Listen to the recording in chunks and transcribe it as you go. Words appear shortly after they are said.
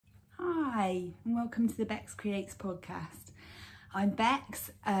Hi, and welcome to the Beks Creates podcast. I'm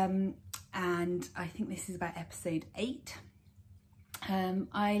Beks, and I think this is about episode 8.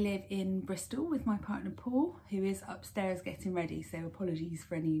 I live in Bristol with my partner Paul, who is upstairs getting ready, so apologies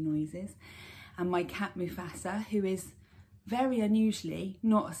for any noises, and my cat Mufasa, who is very unusually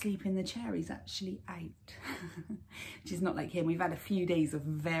not asleep in the chair. He's actually out, which is not like him. We've had a few days of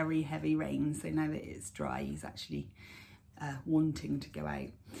very heavy rain, so now that it's dry, he's actually wanting to go out.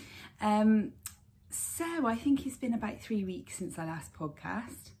 So I think it's been about 3 weeks since our last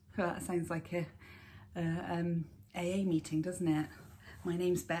podcast. Well, that sounds like a AA meeting, doesn't it? My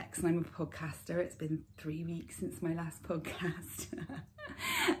name's Beks and I'm a podcaster. It's been 3 weeks since my last podcast.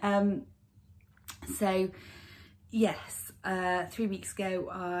 So yes, 3 weeks ago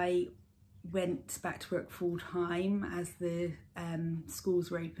I went back to work full time as the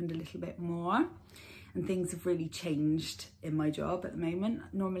schools were opened a little bit more, and things have really changed in my job at the moment.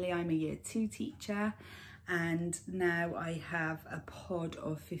 Normally I'm a year 2 teacher, and now I have a pod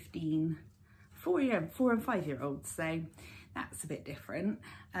of 15 4 and 5 year olds, so that's a bit different,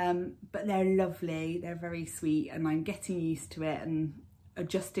 but they're lovely, they're very sweet, and I'm getting used to it and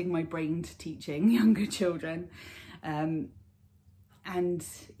adjusting my brain to teaching younger children. And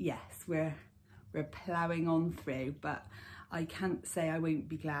yes, we're ploughing on through, but I can't say I won't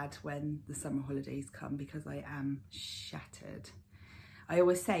be glad when the summer holidays come, because I am shattered. I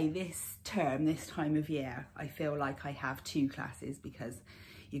always say this term, this time of year, I feel like I have 2 classes, because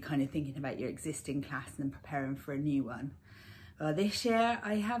you're kind of thinking about your existing class and preparing for a new one. Well, this year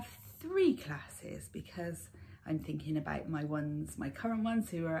I have 3 classes, because I'm thinking about my current ones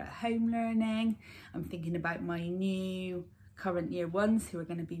who are at home learning. I'm thinking about my new current year 1s who are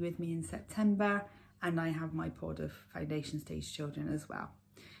going to be with me in September. And I have my pod of foundation stage children as well.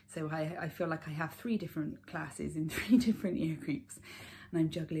 So I feel like I have 3 different classes in 3 different year groups, and I'm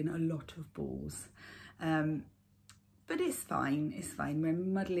juggling a lot of balls. But it's fine, we're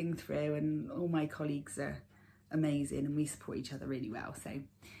muddling through, and all my colleagues are amazing and we support each other really well.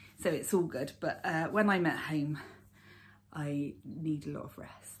 So it's all good, but when I'm at home, I need a lot of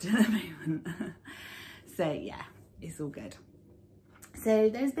rest at the moment. So yeah, it's all good. So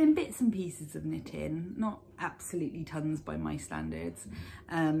there's been bits and pieces of knitting, not absolutely tons by my standards.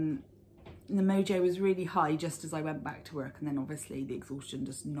 The mojo was really high just as I went back to work, and then obviously the exhaustion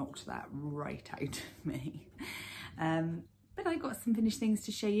just knocked that right out of me. But I got some finished things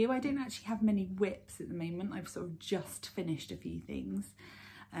to show you. I don't actually have many whips at the moment. I've sort of just finished a few things.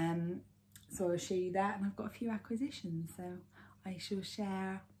 So I'll show you that, and I've got a few acquisitions, so I shall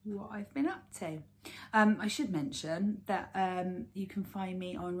share what I've been up to. I should mention that you can find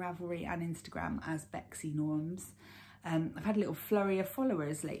me on Ravelry and Instagram as Beksy Norms. I've had a little flurry of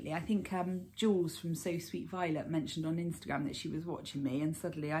followers lately. I think Jules from So Sweet Violet mentioned on Instagram that she was watching me, and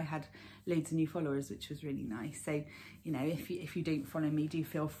suddenly I had loads of new followers, which was really nice. So, you know, if you don't follow me, do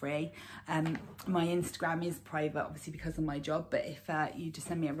feel free. My Instagram is private, obviously because of my job, but if you just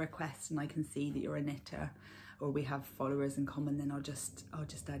send me a request and I can see that you're a knitter or we have followers in common, then I'll just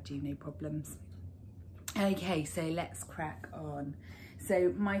add you, no problems. Okay, so let's crack on.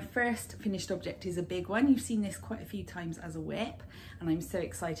 So my first finished object is a big one. You've seen this quite a few times as a whip, and I'm so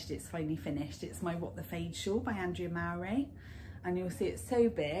excited it's finally finished. It's my What the Fade shawl by Andrea Mowry, and you'll see it's so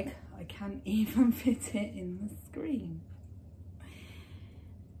big I can't even fit it in the screen.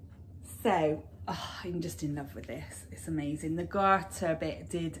 So I'm just in love with this. It's amazing. The garter bit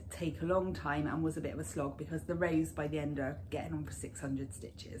did take a long time and was a bit of a slog, because the rows by the end are getting on for 600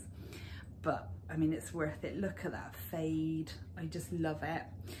 stitches. But I mean, it's worth it. Look at that fade. I just love it.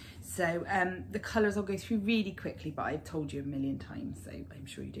 So the colours I'll go through really quickly, but I've told you a million times, so I'm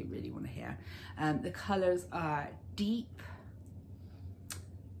sure you don't really want to hear. The colours are deep,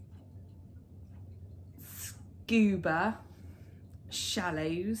 scuba,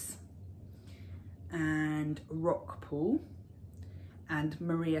 shallows, and rock pool, and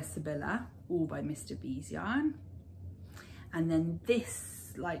Maria Sibylla, all by Mr. B's yarn. And then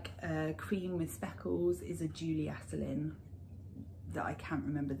this, like cream with speckles, is a Julie Asselin that I can't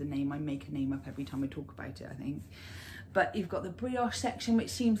remember the name. I make a name up every time I talk about it, I think. But you've got the brioche section, which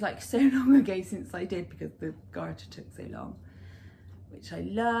seems like so long ago since I did, because the garter took so long, which I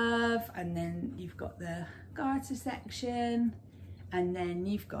love. And then you've got the garter section, and then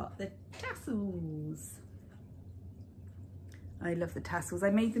you've got the tassels. I love the tassels. I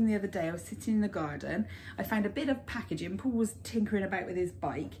made them the other day. I was sitting in the garden. I found a bit of packaging. Paul was tinkering about with his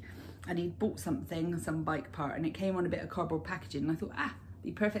bike, and he'd bought something, some bike part, and it came on a bit of cardboard packaging, and I thought, it'd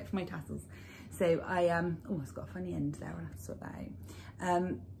be perfect for my tassels. So I, oh, it's got a funny end there. I'll have to sort that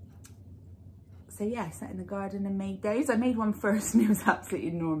out. So yeah, I sat in the garden and made those. I made one first and it was absolutely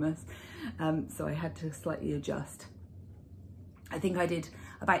enormous. So I had to slightly adjust. I think I did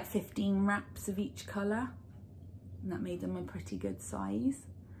about 15 wraps of each colour, and that made them a pretty good size.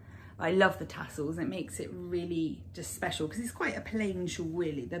 I love the tassels. It makes it really just special because it's quite a plain shawl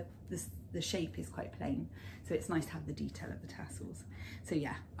really. The shape is quite plain, so it's nice to have the detail of the tassels. So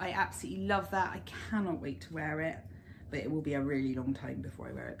yeah, I absolutely love that. I cannot wait to wear it, but it will be a really long time before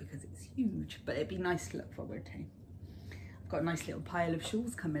I wear it because it's huge, but it'd be nice to look forward to. I've got a nice little pile of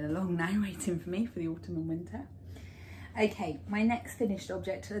shawls coming along now waiting for me for the autumn and winter. Okay, my next finished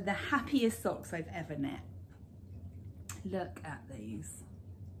object are the happiest socks I've ever knit. Look at these.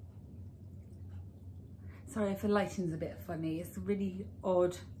 Sorry if the lighting's a bit funny. It's a really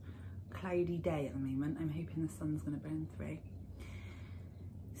odd, cloudy day at the moment. I'm hoping the sun's going to burn through.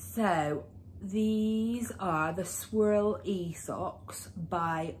 So these are the Swirl E socks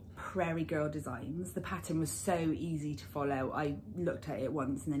by Prairie Girl Designs. The pattern was so easy to follow. I looked at it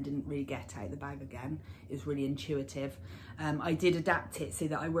once and then didn't really get out of the bag again. It was really intuitive. I did adapt it so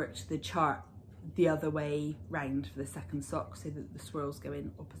that I worked the chart the other way round for the second sock so that the swirls go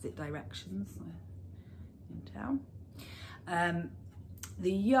in opposite directions. So you can tell.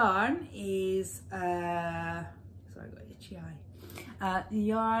 The yarn is, sorry, I got an itchy eye. The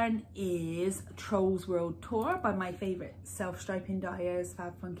yarn is Trolls World Tour by my favourite self-striping dyers,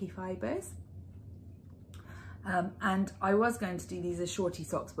 Fab Funky Fibres. And I was going to do these as shorty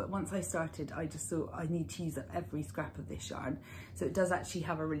socks, but once I started, I just thought I need to use up every scrap of this yarn. So it does actually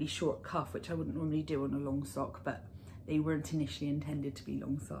have a really short cuff, which I wouldn't normally do on a long sock, but they weren't initially intended to be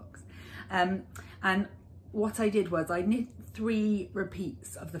long socks. And what I did was I knit 3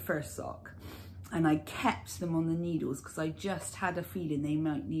 repeats of the first sock and I kept them on the needles because I just had a feeling they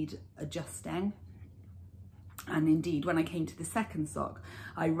might need adjusting. And indeed, when I came to the second sock,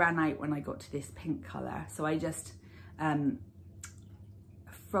 I ran out when I got to this pink colour. So I just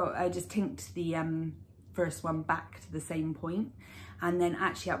tinked the first one back to the same point, and then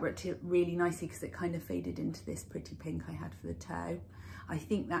actually outworked it really nicely because it kind of faded into this pretty pink I had for the toe. I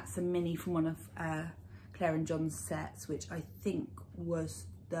think that's a mini from one of Claire and John's sets, which I think was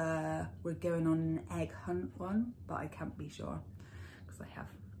we're going on an egg hunt one, but I can't be sure because I have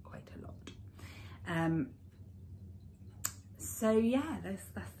quite a lot. So yeah, that's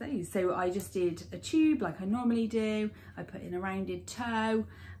those. So I just did a tube like I normally do. I put in a rounded toe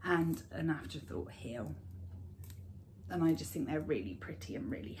and an afterthought heel. And I just think they're really pretty and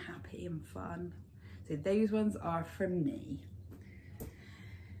really happy and fun. So those ones are from me.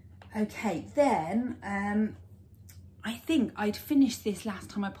 Okay, then I think I'd finished this last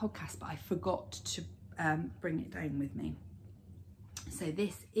time I podcast, but I forgot to bring it down with me. So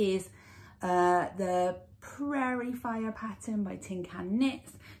this is the Prairie Fire pattern by Tin Can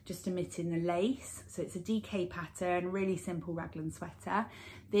Knits, just omitting the lace. So it's a DK pattern, really simple raglan sweater.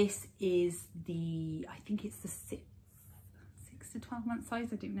 This is the, I think it's the 6 to 12 month size.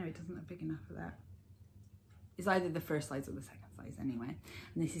 I don't know, it doesn't look big enough for that. It's either the first size or the second size anyway.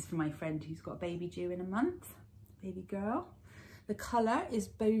 And this is for my friend who's got a baby due in a month, baby girl. The colour is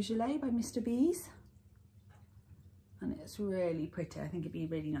Beaujolais by Mr. B's. And it's really pretty. I think it'd be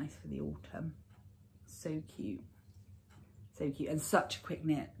really nice for the autumn. So cute. So cute. And such a quick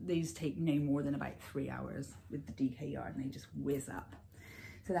knit. These take no more than about 3 hours with the DK yarn. They just whiz up.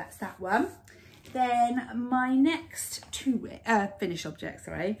 So that's that one. Then my next 2 finished objects,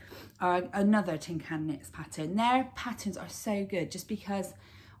 sorry, are another Tin Can Knits pattern. Their patterns are so good just because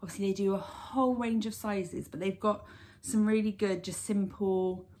obviously they do a whole range of sizes, but they've got some really good, just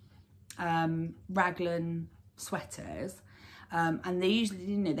simple raglan sweaters. And they usually,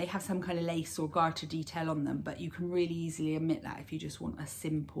 you know, they have some kind of lace or garter detail on them, but you can really easily omit that if you just want a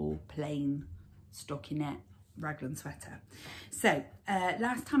simple, plain stockinette raglan sweater. So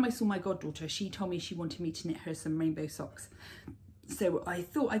last time I saw my goddaughter, she told me she wanted me to knit her some rainbow socks. So I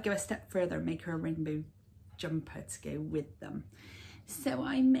thought I'd go a step further and make her a rainbow jumper to go with them. So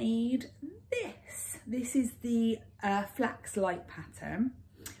I made this. This is the Flax Light pattern,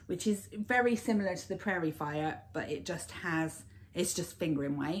 which is very similar to the Prairie Fire, but it just has, it's just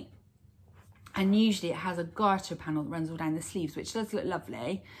fingering weight. And usually it has a garter panel that runs all down the sleeves, which does look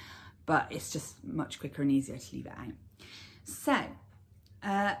lovely, but it's just much quicker and easier to leave it out. So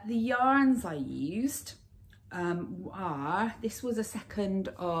the yarns I used are, this was a second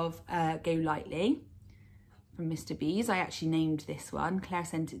of Go Lightly from Mr. B's. I actually named this one. Claire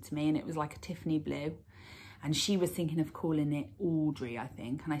sent it to me and it was like a Tiffany blue. And she was thinking of calling it Audrey, I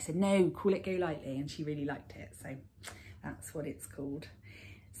think. And I said, no, call it Go Lightly. And she really liked it. So that's what it's called.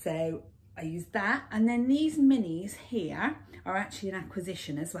 So I used that. And then these minis here are actually an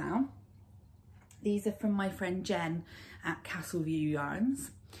acquisition as well. These are from my friend Jen at Castleview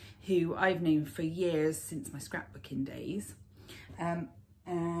Yarns, who I've known for years since my scrapbooking days.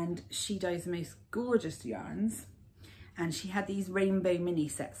 And she dyes the most gorgeous yarns. And she had these rainbow mini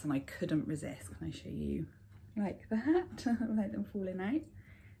sets and I couldn't resist. Can I show you like that without them falling out?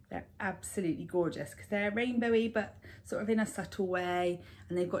 They're absolutely gorgeous because they're rainbowy but sort of in a subtle way,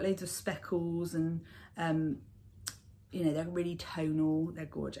 and they've got loads of speckles and you know, they're really tonal, they're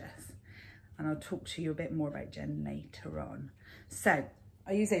gorgeous. And I'll talk to you a bit more about Jen later on. So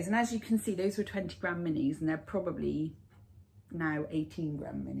I use those, and as you can see, those were 20 gram minis and they're probably now 18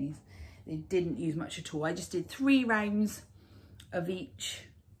 gram minis. They didn't use much at all. I just did 3 rounds of each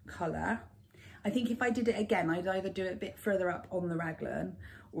colour. I think if I did it again, I'd either do it a bit further up on the raglan,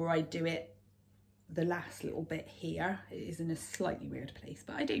 or I'd do it the last little bit here. It is in a slightly weird place,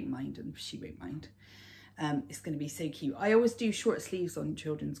 but I don't mind, and she won't mind. It's going to be so cute. I always do short sleeves on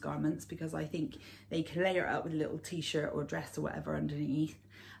children's garments because I think they can layer it up with a little t-shirt or dress or whatever underneath.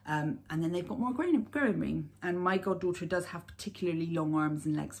 And then they've got more growing room. And my goddaughter does have particularly long arms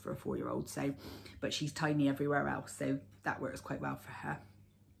and legs for a 4-year-old, so, but she's tiny everywhere else, so that works quite well for her.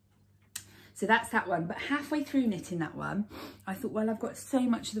 So that's that one. But halfway through knitting that one, I thought, well, I've got so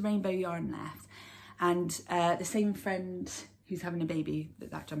much of the rainbow yarn left. And the same friend who's having a baby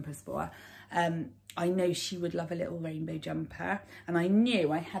that jumper's for, I know she would love a little rainbow jumper. And I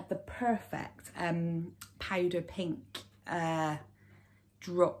knew I had the perfect powder pink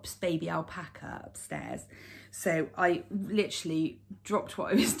drops baby alpaca upstairs. So I literally dropped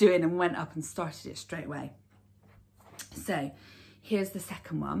what I was doing and went up and started it straight away. So here's the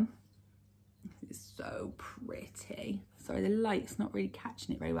second one. It's so pretty. Sorry, the light's not really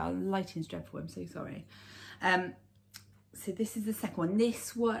catching it very well. The lighting's dreadful, I'm so sorry. So this is the second one.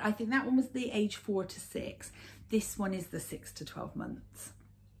 This one, I think that one was the age 4 to 6. This one is the 6 to 12 months.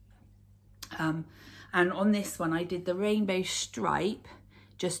 And on this one, I did the rainbow stripe,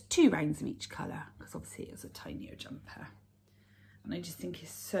 just 2 rounds of each colour, because obviously it was a tinier jumper. And I just think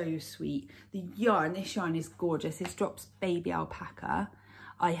it's so sweet. The yarn, this yarn is gorgeous. This drops baby alpaca.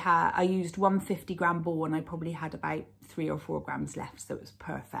 I used 150 gram ball and I probably had about 3 or 4 grams left, so it was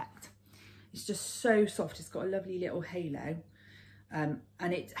perfect. It's just so soft. It's got a lovely little halo, and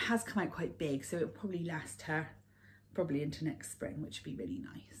it has come out quite big, so it'll probably last her probably into next spring, which would be really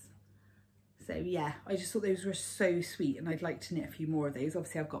nice. So yeah, I just thought those were so sweet, and I'd like to knit a few more of those.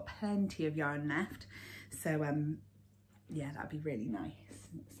 Obviously I've got plenty of yarn left, so yeah, that'd be really nice.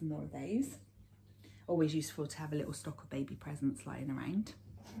 Some more of those. Always useful to have a little stock of baby presents lying around.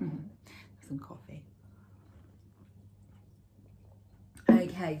 Some coffee.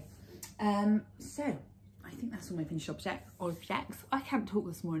 Okay, so I think that's all my finished objects. I can't talk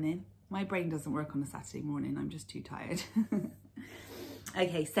this morning. My brain doesn't work on a Saturday morning. I'm just too tired.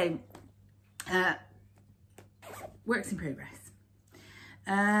 Okay, so works in progress.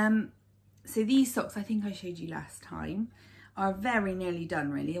 So these socks, I think I showed you last time, are very nearly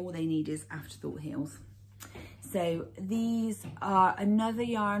done really. All they need is afterthought heels. So these are another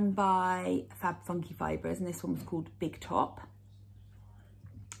yarn by Fab Funky Fibres, and this one was called Big Top.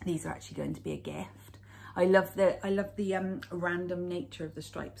 These are actually going to be a gift. I love the random nature of the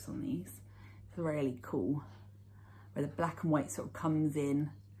stripes on these. It's really cool, where the black and white sort of comes in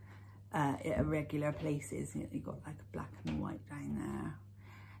at irregular places. You've got like a black and white down there.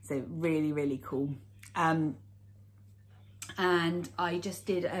 So really, really cool. And I just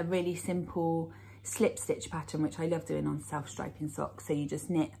did a really simple slip stitch pattern, which I love doing on self-striping socks. So you just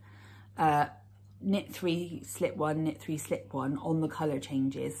knit 3, slip 1, knit 3, slip 1 on the colour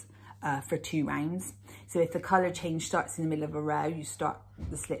changes for 2 rounds. So if the colour change starts in the middle of a row, you start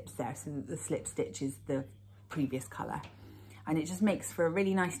the slips there, so that the slip stitch is the previous colour. And it just makes for a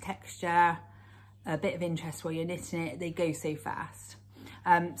really nice texture, a bit of interest while you're knitting it. They go so fast.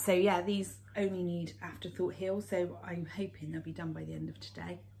 So yeah, these only need afterthought heels, so I'm hoping they'll be done by the end of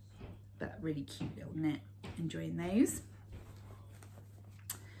today. But really cute little knit, enjoying those.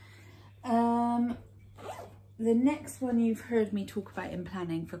 The next one you've heard me talk about in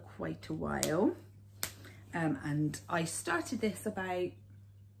planning for quite a while, and I started this about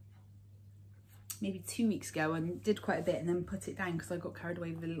maybe 2 weeks ago and did quite a bit and then put it down because I got carried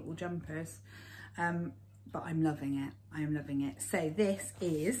away with the little jumpers, but I'm loving it. I am loving it. So this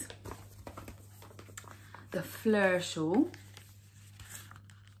is the Fleur Shawl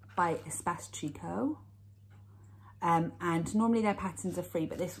by Espace Tricot. And normally their patterns are free,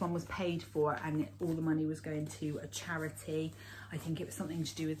 but this one was paid for and all the money was going to a charity. I think it was something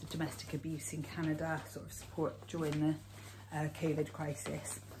to do with the domestic abuse in Canada, sort of support during the COVID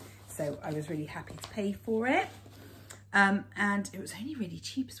crisis. So I was really happy to pay for it. And it was only really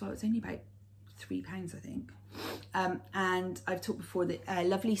cheap as well. It was only about £3, I think. And I've talked before that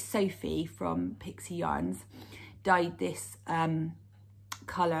lovely Sophie from Pixie Yarns dyed this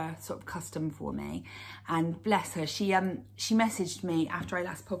colour sort of custom for me, and bless her, she messaged me after I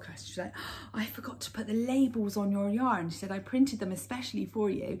last podcast. She's like, oh, I forgot to put the labels on your yarn. She said I printed them especially for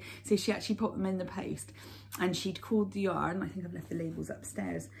you, so she actually put them in the post, and she'd called the yarn, I think I've left the labels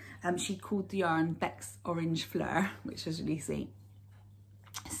upstairs, she'd called the yarn Beks Orange Fleur, which was really sweet.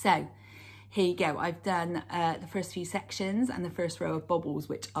 So here you go. I've done the first few sections and the first row of bobbles,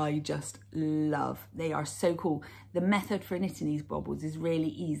 which I just love. They are so cool. The method for knitting these bobbles is really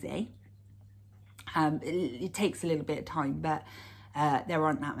easy. It takes a little bit of time, but there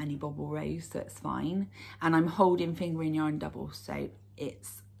aren't that many bobble rows, so it's fine. And I'm holding fingering yarn double, so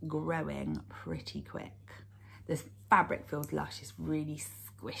it's growing pretty quick. The fabric feels lush, it's really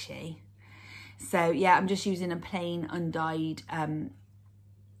squishy. So yeah, I'm just using a plain undyed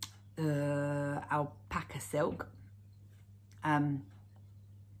alpaca silk, and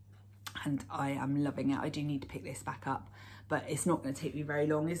I am loving it. I do need to pick this back up, but it's not going to take me very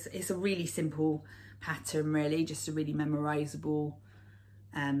long. It's a really simple pattern, really, just a really memorizable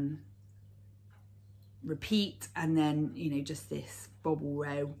repeat, and then, you know, just this bobble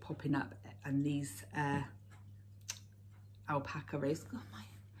row popping up, and these alpaca rows. God,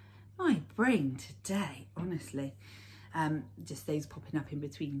 my brain today, honestly. Just those popping up in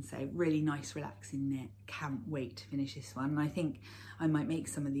between, so really nice relaxing knit. Can't wait to finish this one. And I think I might make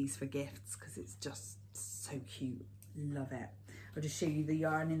some of these for gifts because it's just so cute. Love it. I'll just show you the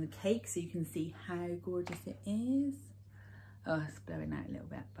yarn in the cake so you can see how gorgeous it is. Oh, it's blowing out a little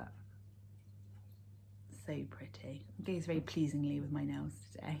bit, but so pretty. It goes very pleasingly with my nails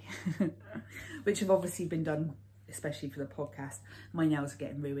today, which have obviously been done especially for the podcast. My nails are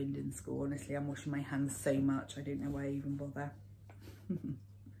getting ruined in school, honestly. I'm washing my hands so much, I don't know why I even bother.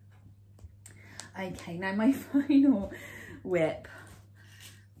 Okay, now my final whip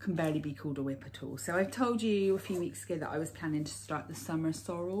can barely be called a whip at all. So I've told you a few weeks ago that I was planning to start the Summer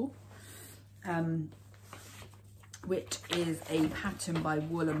Sorrel, which is a pattern by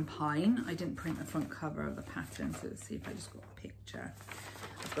Wool and Pine. I didn't print the front cover of the pattern, so let's see if I just got a picture.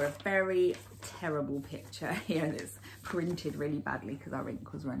 I've got a very terrible picture here that's printed really badly because our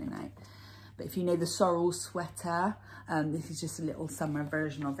ink was running out. But if you know the Sorrel sweater, this is just a little summer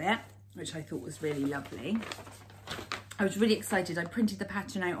version of it, which I thought was really lovely. I was really excited. I printed the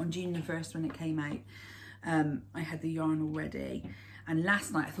pattern out on June the 1st when it came out. I had the yarn already. And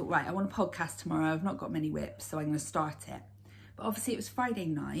last night I thought, right, I want a podcast tomorrow. I've not got many whips, so I'm going to start it. But obviously it was Friday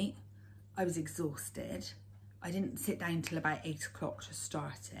night. I was exhausted. I didn't sit down till about 8 o'clock to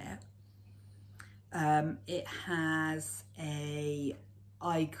start it. It has an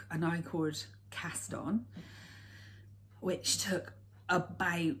I-cord cast on, which took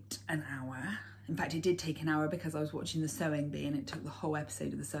about an hour. In fact, it did take an hour because I was watching the Sewing Bee and it took the whole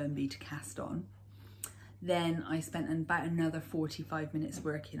episode of the Sewing Bee to cast on. Then I spent about another 45 minutes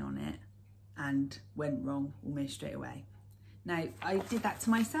working on it and went wrong almost straight away. Now, I did that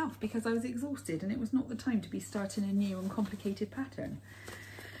to myself because I was exhausted and it was not the time to be starting a new and complicated pattern.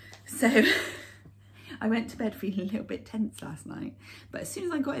 So I went to bed feeling a little bit tense last night. But as soon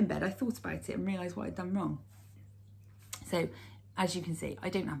as I got in bed, I thought about it and realised what I'd done wrong. So as you can see, I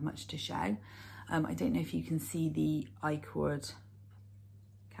don't have much to show. I don't know if you can see the I-cord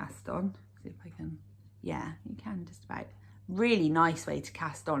cast on. See if I can. Yeah, you can just about. Really nice way to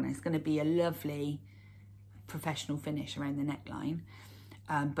cast on. It's going to be a lovely professional finish around the neckline,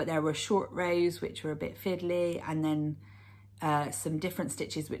 but there were short rows which were a bit fiddly, and then some different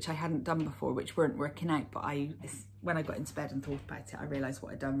stitches which I hadn't done before, which weren't working out, but when I got into bed and thought about it, I realised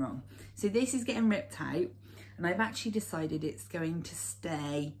what I'd done wrong. So this is getting ripped out, and I've actually decided it's going to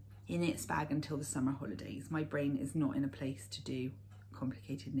stay in its bag until the summer holidays. My brain is not in a place to do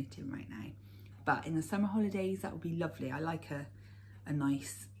complicated knitting right now, but in the summer holidays that would be lovely. I like a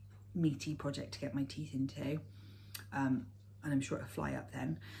nice meaty project to get my teeth into, and I'm sure it'll fly up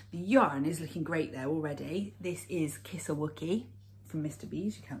then. The yarn is looking great there already. This is Kiss a Wookie from Mr.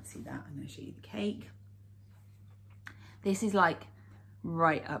 B's. You can't see that. I'm going to show you the cake. This is like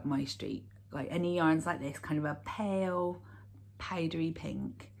right up my street. Like any yarns like this, kind of a pale powdery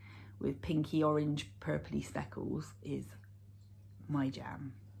pink with pinky orange purpley speckles is my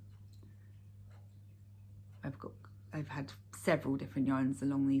jam. I've had several different yarns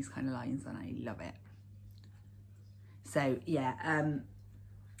along these kind of lines and I love it. So yeah,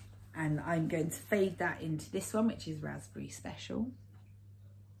 and I'm going to fade that into this one, which is Raspberry Special.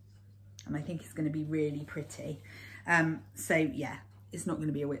 And I think it's going to be really pretty. So yeah, it's not going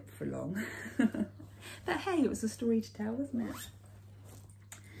to be a whip for long. But hey, it was a story to tell, wasn't it?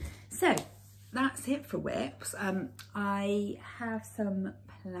 So that's it for whips. I have some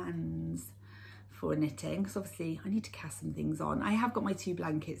plans for knitting because obviously I need to cast some things on. I have got my 2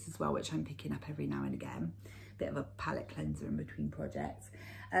 blankets as well, which I'm picking up every now and again. Bit of a palette cleanser in between projects.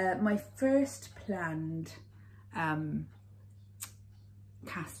 My first planned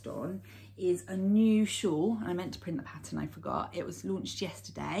cast on is a new shawl. I meant to print the pattern, I forgot. It was launched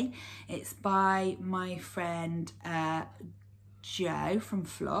yesterday. It's by my friend Jo from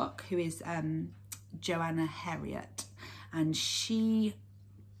Flock, who is Joanna Herriot, and she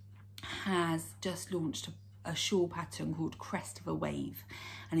has just launched a shawl pattern called Crest of a Wave,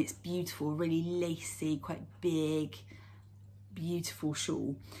 and it's beautiful, really lacy, quite big, beautiful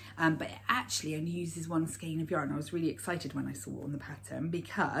shawl, but it actually only uses 1 skein of yarn. I was really excited when I saw it on the pattern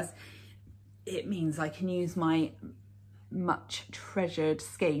because it means I can use my much treasured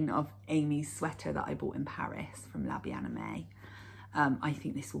skein of Amy's sweater that I bought in Paris from La Bien Aimée. I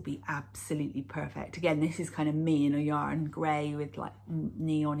think this will be absolutely perfect. Again, this is kind of me in a yarn grey with like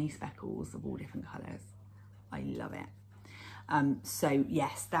neon-y speckles of all different colours. I love it. So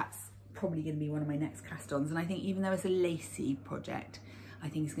yes, that's probably going to be one of my next cast-ons, and I think even though it's a lacy project, I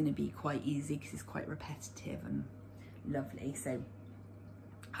think it's going to be quite easy because it's quite repetitive and lovely. So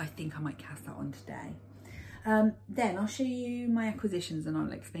I think I might cast that on today. Then I'll show you my acquisitions and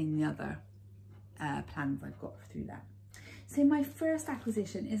I'll explain the other plans I've got through that. So my first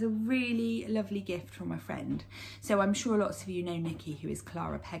acquisition is a really lovely gift from a friend. So I'm sure lots of you know Nikki, who is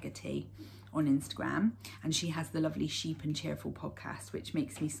Clara Peggotty on Instagram, and she has the lovely Sheep and Cheerful podcast, which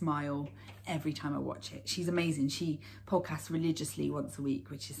makes me smile every time I watch it. She's amazing. She podcasts religiously once a week,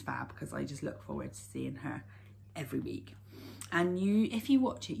 which is fab because I just look forward to seeing her every week. And if you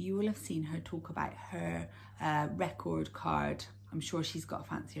watch it, you will have seen her talk about her record card. I'm sure she's got a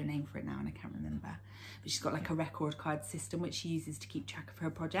fancier name for it now and I can't remember, but she's got like a record card system which she uses to keep track of her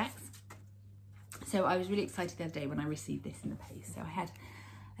projects. So I was really excited the other day when I received this in the post. So I had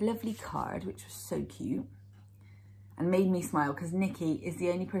a lovely card which was so cute and made me smile because Nikki is the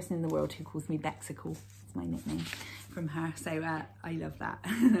only person in the world who calls me Beksicle. It's my nickname from her. So I love that.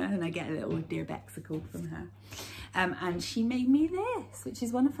 And I get a little Dear Beksicle from her. And she made me this, which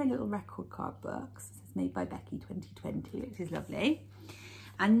is one of her little record card books. It's made by Becky 2020, which is lovely.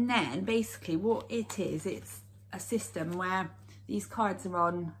 And then basically what it is, it's a system where these cards are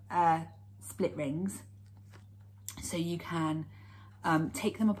on split rings. So you can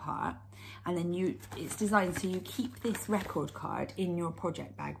take them apart, and then it's designed so you keep this record card in your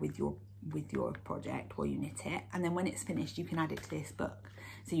project bag with your project while you knit it, and then when it's finished you can add it to this book,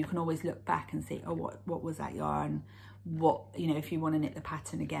 so you can always look back and see, oh, what was that yarn, what, you know, if you want to knit the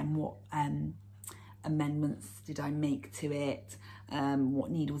pattern again, what amendments did I make to it, what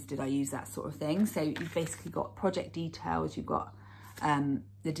needles did I use, that sort of thing. So you've basically got project details, you've got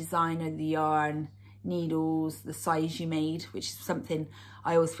the designer, the yarn, needles, the size you made, which is something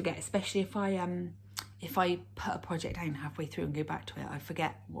I always forget, especially if I put a project down halfway through and go back to it, I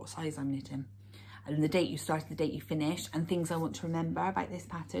forget what size I'm knitting, and the date you started, the date you finished, and things I want to remember about this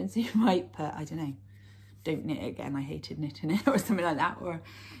pattern. So you might put, I don't know, don't knit it again, I hated knitting it, or something like that, or,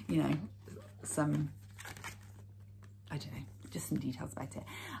 you know, some, I don't know, just some details about it.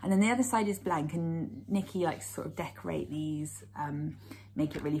 And then the other side is blank, and Nikki likes to sort of decorate these,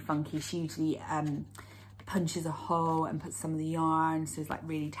 make it really funky. She usually punches a hole and puts some of the yarn, so it's like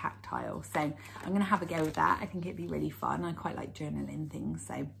really tactile. So I'm gonna have a go with that. I think it'd be really fun. I quite like journaling things,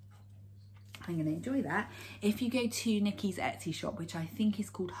 so I'm gonna enjoy that. If you go to Nikki's Etsy shop, which I think is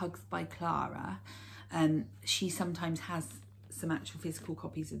called Hugs by Clara, she sometimes has some actual physical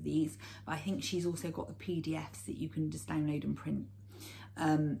copies of these, but I think she's also got the PDFs that you can just download and print.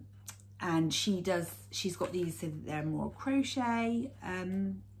 And she's got these so that they're more crochet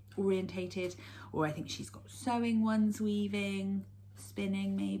orientated, or I think she's got sewing ones, weaving,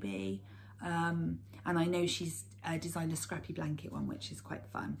 spinning maybe. And I know she's designed a scrappy blanket one, which is quite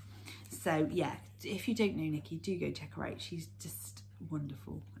fun. So yeah, if you don't know Nikki, do go check her out. She's just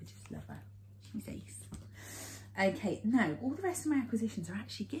wonderful. I just love her. She's ace. Okay, now all the rest of my acquisitions are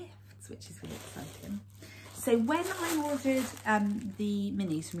actually gifts, which is really exciting. So when I ordered the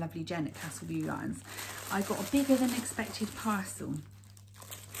minis from Lovely Jen at Castleview Yarns, I got a bigger than expected parcel.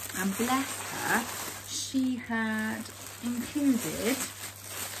 And bless her, she had included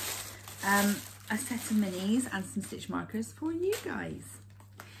a set of minis and some stitch markers for you guys.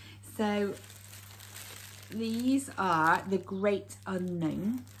 So these are the Great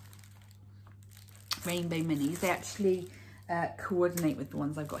Unknown rainbow minis. They actually coordinate with the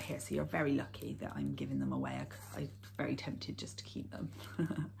ones I've got here, so you're very lucky that I'm giving them away. I'm very tempted just to keep them.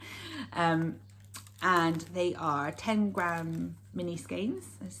 And they are 10 gram mini skeins.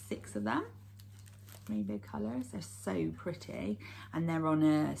 There's 6 of them, rainbow colours. They're so pretty, and they're on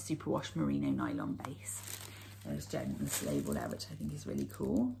a superwash merino nylon base. There's Jen's label there, which I think is really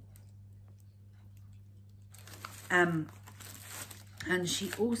cool. And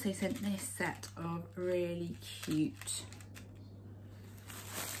she also sent this set of really cute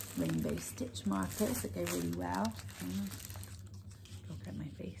rainbow stitch markers that go really well. Look at my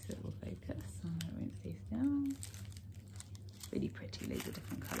face, it will focus. I won't face down. Really pretty, loads of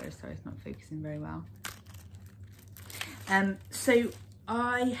different colours. Sorry, it's not focusing very well. So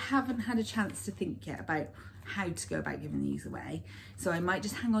I haven't had a chance to think yet about how to go about giving these away. So I might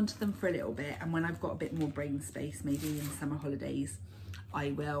just hang on to them for a little bit, and when I've got a bit more brain space, maybe in summer holidays,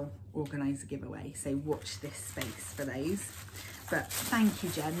 I will organise a giveaway. So watch this space for those. But thank you,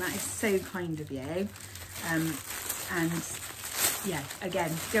 Jen, that is so kind of you. And yeah, again,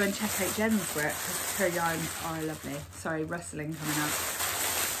 go and check out Jen's work because her yarns are lovely. Sorry, rustling coming up.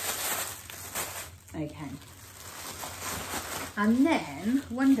 Okay. And then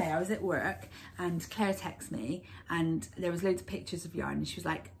one day I was at work and Claire texted me and there was loads of pictures of yarn and she was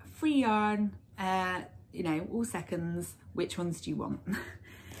like, free yarn, you know, all seconds, which ones do you want?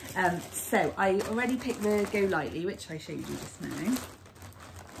 So I already picked the Go Lightly, which I showed you just now.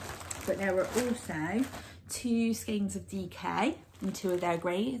 But there were also 2 skeins of DK in 2 of their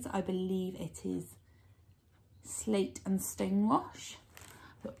grades. I believe it is Slate and Stonewash.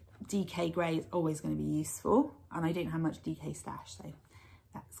 But DK grey is always going to be useful, and I don't have much DK stash, so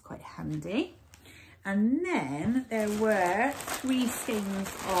that's quite handy. And then there were 3 skeins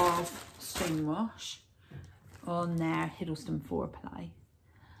of Stonewash on their Hiddleston 4-ply.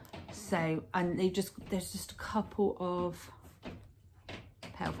 So, and there's just a couple of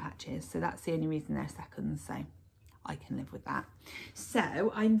pale patches, so that's the only reason they're seconds, so I can live with that.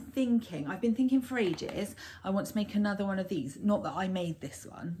 So I've been thinking for ages, I want to make another one of these. Not that I made this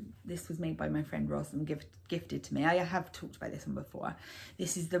one. This was made by my friend Ross and gifted to me. I have talked about this one before.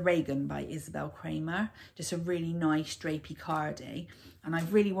 This is the Reagan by Isabel Kramer. Just a really nice drapey cardi. And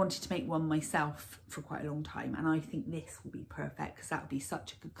I've really wanted to make one myself for quite a long time. And I think this will be perfect because that would be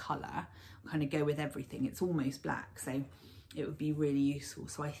such a good colour. Kind of go with everything. It's almost black, so it would be really useful.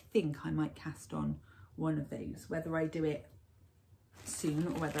 So I think I might cast on one of those. Whether I do it soon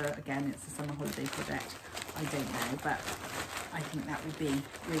or whether, again, it's a summer holiday project, I don't know. But I think that would be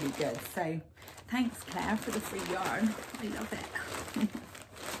really good. So thanks, Claire, for the free yarn. I love it.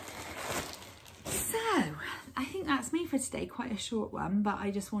 So I think that's me for today. Quite a short one, but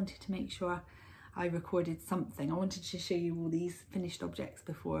I just wanted to make sure I recorded something. I wanted to show you all these finished objects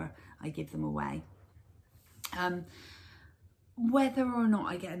before I give them away. Whether or not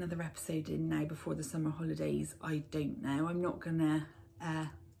I get another episode in now before the summer holidays, I don't know. I'm not gonna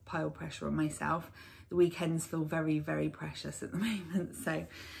pile pressure on myself. The weekends feel very, very precious at the moment. So,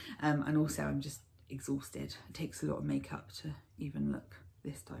 and also I'm just exhausted. It takes a lot of makeup to even look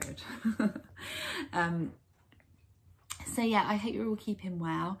this tired. So yeah, I hope you're all keeping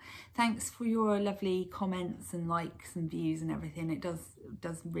well. Thanks for your lovely comments and likes and views and everything. It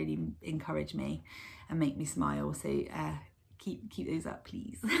does really encourage me and make me smile. So keep those up,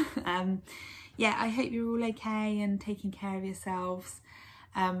 please. Yeah, I hope you're all okay and taking care of yourselves.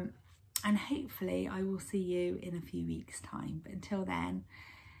 And hopefully I will see you in a few weeks' time. But until then,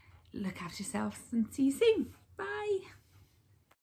 look after yourselves and see you soon. Bye.